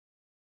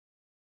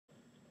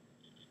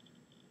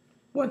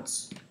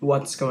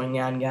What's going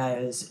on,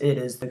 guys? It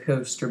is the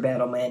Coaster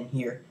Battleman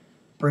here,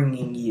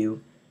 bringing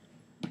you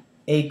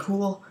a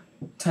cool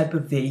type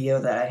of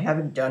video that I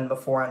haven't done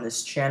before on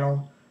this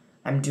channel.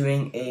 I'm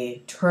doing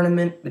a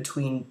tournament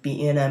between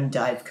B&M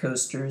dive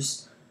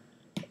coasters,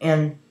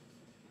 and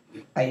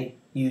I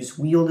use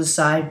Wheel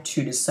Decide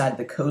to decide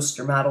the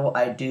coaster model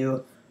I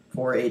do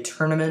for a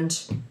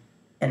tournament,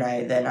 and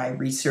I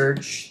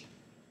research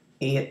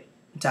 8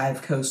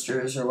 dive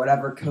coasters or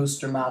whatever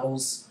coaster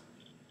models,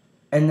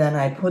 and then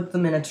I put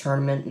them in a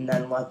tournament and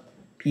then let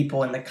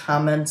people in the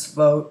comments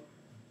vote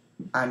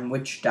on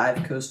which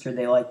dive coaster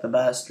they like the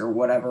best or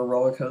whatever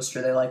roller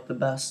coaster they like the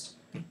best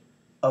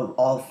of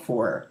all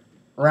 4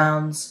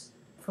 rounds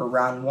for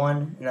round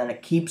 1, and then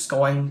it keeps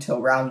going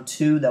till round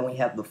 2. Then we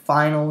have the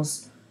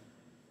finals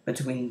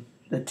between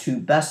the 2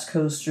 best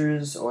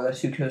coasters, or the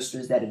 2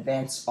 coasters that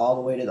advance all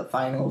the way to the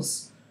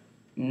finals,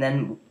 and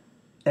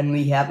then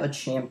we have a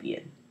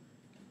champion.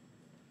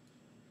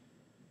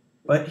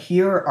 But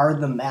here are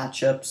the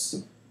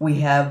matchups. We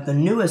have the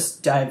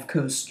newest dive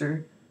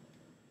coaster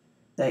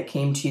that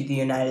came to the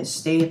United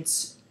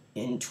States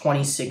in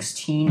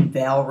 2016,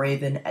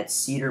 Valraven at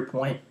Cedar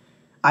Point.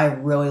 I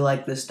really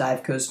like this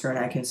dive coaster, and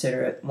I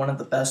consider it one of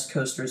the best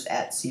coasters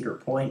at Cedar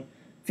Point.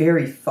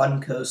 Very fun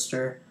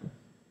coaster.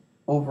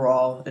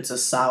 Overall, it's a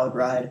solid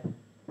ride.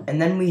 And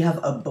then we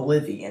have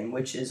Oblivion,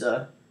 which is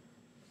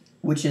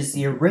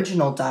the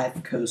original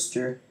dive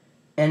coaster,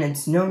 and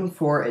it's known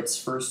for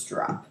its first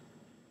drop,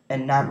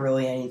 and not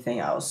really anything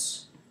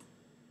else.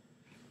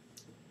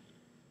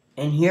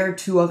 And here are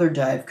 2 other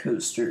dive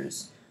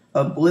coasters.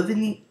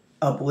 Oblivion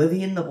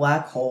the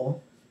Black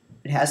Hole.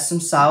 It has some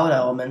solid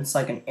elements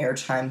like an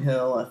airtime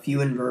hill, a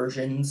few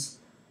inversions,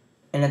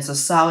 and it's a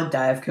solid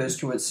dive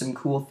coaster with some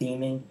cool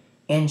theming.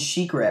 And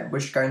SheiKra at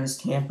Busch Gardens,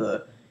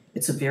 Tampa.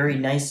 It's a very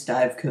nice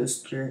dive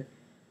coaster,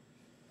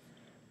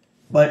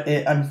 but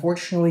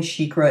unfortunately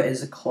SheiKra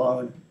is a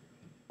clone,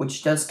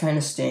 which does kind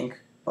of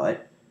stink,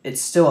 but it's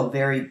still a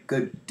very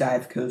good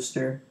dive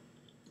coaster.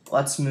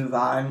 Let's move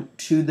on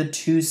to the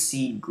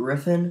 2-seed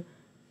Griffin,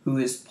 who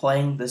is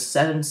playing the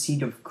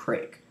 7-seed of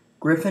Crake.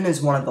 Griffin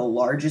is one of the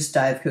largest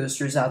dive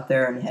coasters out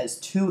there and has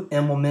 2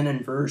 Immelman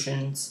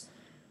inversions.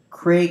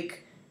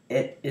 Crake,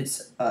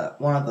 it's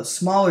one of the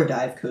smaller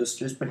dive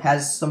coasters, but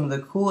has some of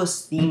the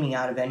coolest theming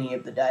out of any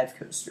of the dive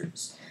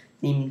coasters.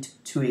 Themed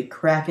to a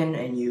kraken,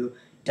 and you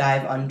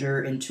dive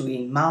under into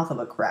a mouth of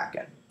a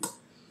kraken.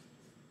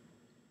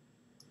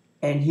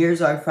 And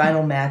here's our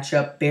final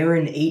matchup,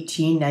 Baron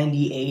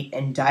 1898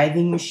 and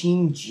Diving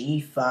Machine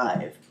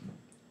G5.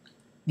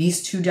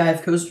 These 2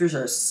 dive coasters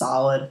are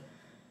solid.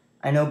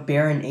 I know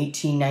Baron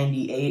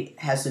 1898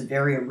 has a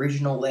very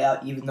original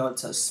layout, even though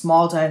it's a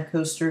small dive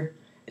coaster.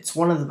 It's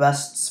one of the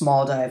best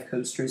small dive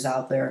coasters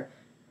out there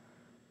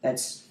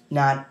that's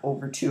not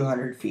over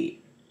 200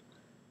 feet.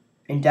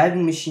 And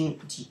Diving Machine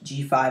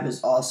G5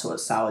 is also a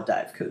solid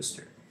dive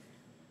coaster.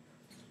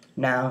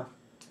 Now,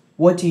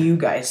 what do you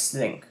guys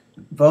think?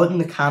 Vote in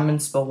the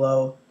comments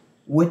below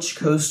which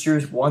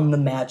coasters won the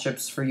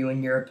matchups for you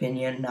in your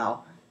opinion.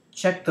 Now,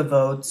 check the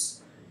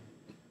votes,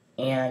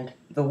 and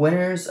the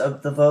winners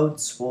of the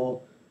votes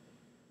will,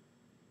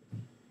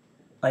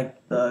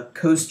 like the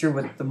coaster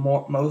with the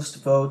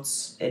most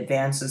votes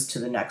advances to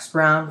the next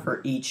round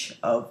for each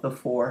of the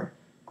 4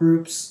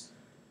 groups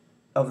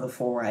of the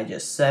 4 I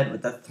just said,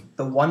 with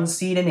the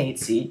 1-seed and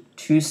 8-seed,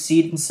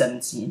 2-seed and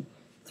 7-seed,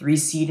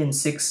 3-seed and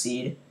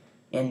 6-seed,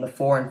 and the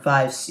 4 and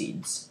 5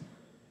 seeds.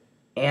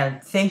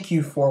 And thank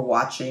you for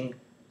watching.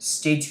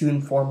 Stay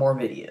tuned for more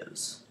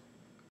videos.